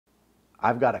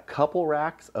I've got a couple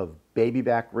racks of baby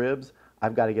back ribs.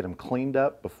 I've got to get them cleaned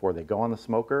up before they go on the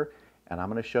smoker, and I'm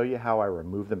going to show you how I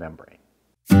remove the membrane.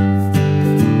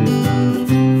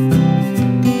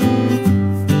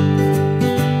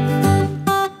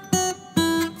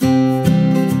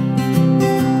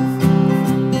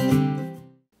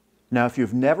 Now, if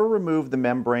you've never removed the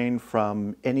membrane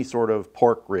from any sort of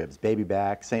pork ribs, baby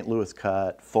back, St. Louis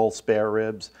cut, full spare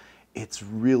ribs, it's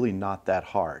really not that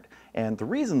hard. And the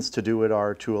reasons to do it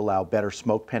are to allow better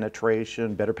smoke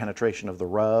penetration, better penetration of the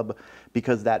rub,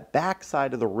 because that back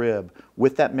side of the rib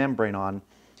with that membrane on,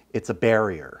 it's a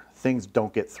barrier. Things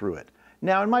don't get through it.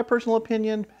 Now, in my personal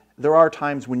opinion, there are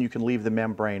times when you can leave the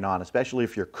membrane on, especially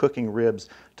if you're cooking ribs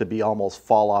to be almost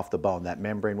fall off the bone. That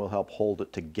membrane will help hold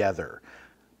it together.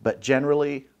 But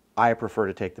generally, I prefer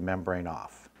to take the membrane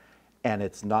off, and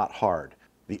it's not hard.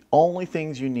 The only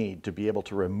things you need to be able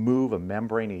to remove a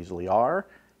membrane easily are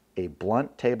a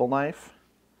blunt table knife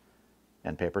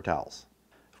and paper towels.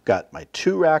 I've got my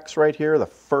 2 racks right here. The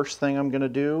first thing I'm going to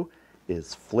do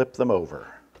is flip them over.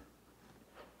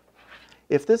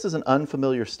 If this is an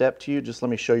unfamiliar step to you, just let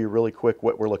me show you really quick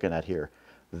what we're looking at here.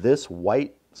 This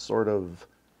white sort of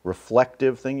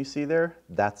reflective thing you see there,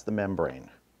 that's the membrane.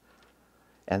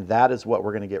 And that is what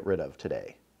we're going to get rid of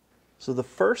today. So the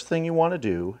first thing you want to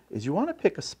do is you want to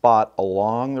pick a spot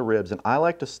along the ribs, and I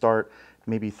like to start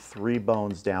maybe 3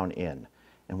 bones down in.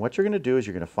 And what you're going to do is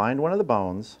you're going to find one of the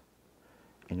bones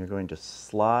and you're going to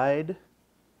slide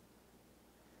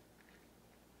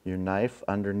your knife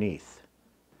underneath.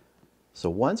 So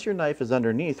once your knife is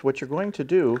underneath, what you're going to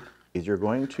do is you're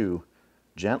going to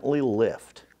gently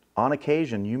lift. On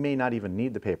occasion, you may not even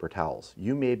need the paper towels.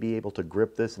 You may be able to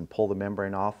grip this and pull the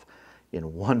membrane off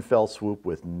in one fell swoop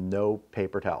with no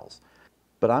paper towels.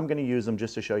 But I'm going to use them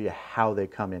just to show you how they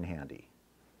come in handy.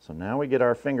 So now we get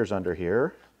our fingers under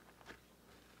here.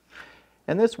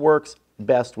 And this works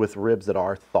best with ribs that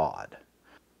are thawed.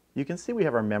 You can see we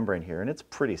have our membrane here, and it's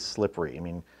pretty slippery. I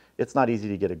mean, it's not easy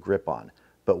to get a grip on.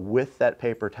 But with that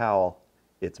paper towel,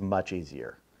 it's much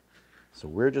easier. So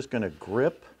we're just going to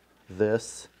grip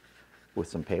this with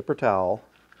some paper towel,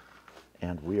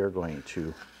 and we are going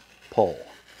to pull.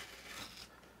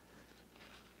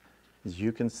 As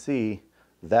you can see,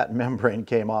 that membrane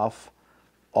came off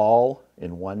all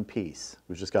in one piece.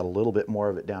 We've just got a little bit more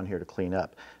of it down here to clean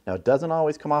up. Now, it doesn't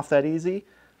always come off that easy,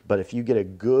 but if you get a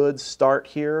good start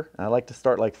here, and I like to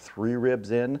start like 3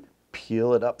 ribs in,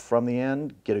 peel it up from the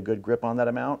end, get a good grip on that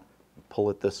amount, pull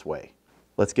it this way.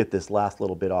 Let's get this last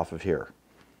little bit off of here.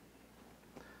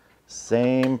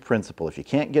 Same principle. If you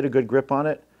can't get a good grip on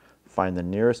it, find the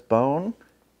nearest bone,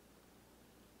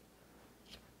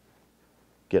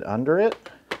 get under it,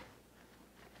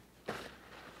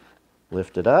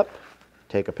 lift it up,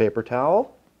 take a paper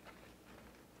towel,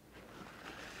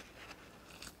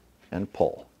 and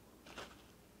pull.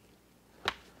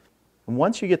 And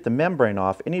once you get the membrane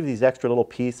off, any of these extra little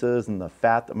pieces and the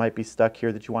fat that might be stuck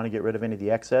here that you want to get rid of, any of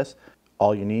the excess,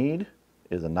 all you need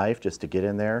is a knife just to get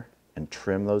in there and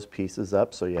trim those pieces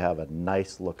up so you have a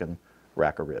nice looking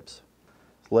rack of ribs.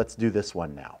 So let's do this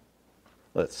one now.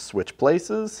 Let's switch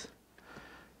places,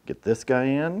 get this guy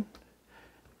in,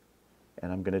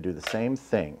 and I'm going to do the same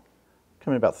thing.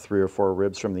 Coming about 3 or 4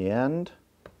 ribs from the end.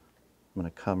 I'm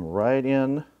going to come right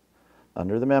in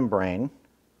under the membrane.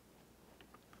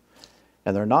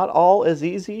 And they're not all as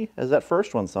easy as that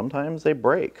first one. Sometimes they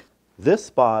break. This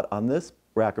spot on this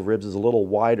rack of ribs is a little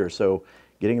wider, so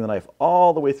getting the knife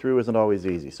all the way through isn't always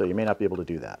easy, so you may not be able to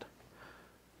do that.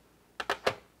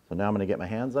 So now I'm going to get my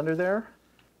hands under there.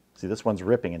 See, this one's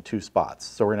ripping in 2 spots,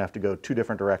 so we're going to have to go 2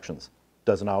 different directions.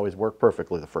 Doesn't always work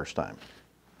perfectly the first time.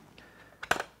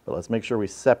 But let's make sure we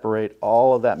separate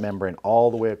all of that membrane all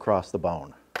the way across the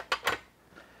bone.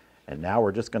 And now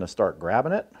we're just going to start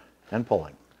grabbing it and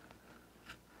pulling.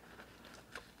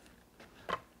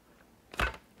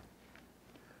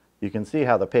 You can see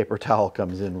how the paper towel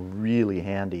comes in really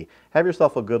handy. Have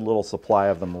yourself a good little supply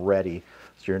of them ready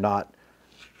so you're not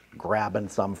grabbing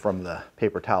some from the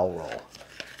paper towel roll.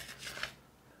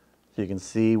 So you can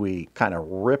see we kind of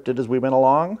ripped it as we went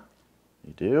along.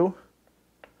 You do.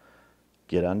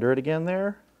 Get under it again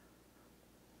there.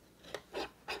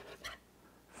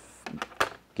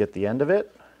 Get the end of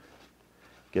it.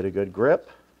 Get a good grip.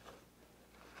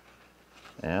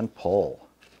 And pull.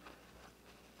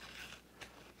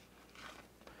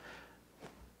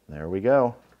 There we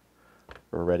go.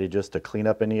 We're ready just to clean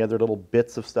up any other little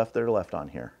bits of stuff that are left on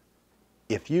here.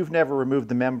 If you've never removed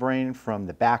the membrane from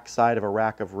the back side of a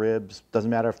rack of ribs, doesn't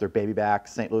matter if they're baby back,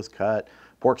 St. Louis cut,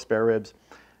 pork spare ribs,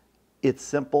 it's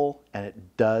simple and it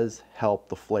does help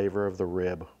the flavor of the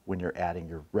rib when you're adding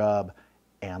your rub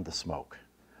and the smoke.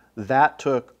 That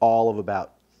took all of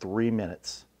about 3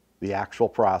 minutes, the actual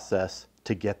process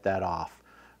to get that off,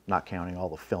 not counting all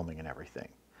the filming and everything.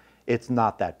 It's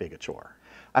not that big a chore.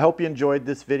 I hope you enjoyed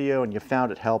this video and you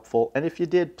found it helpful, and if you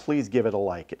did, please give it a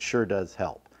like. It sure does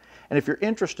help. And if you're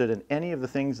interested in any of the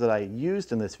things that I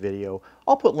used in this video,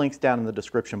 I'll put links down in the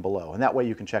description below, and that way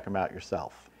you can check them out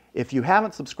yourself. If you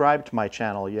haven't subscribed to my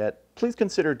channel yet, please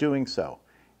consider doing so.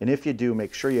 And if you do,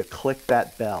 make sure you click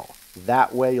that bell.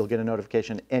 That way you'll get a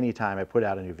notification anytime I put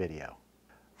out a new video.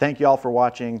 Thank you all for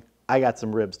watching. I got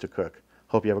some ribs to cook.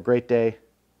 Hope you have a great day.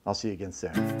 I'll see you again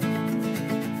soon.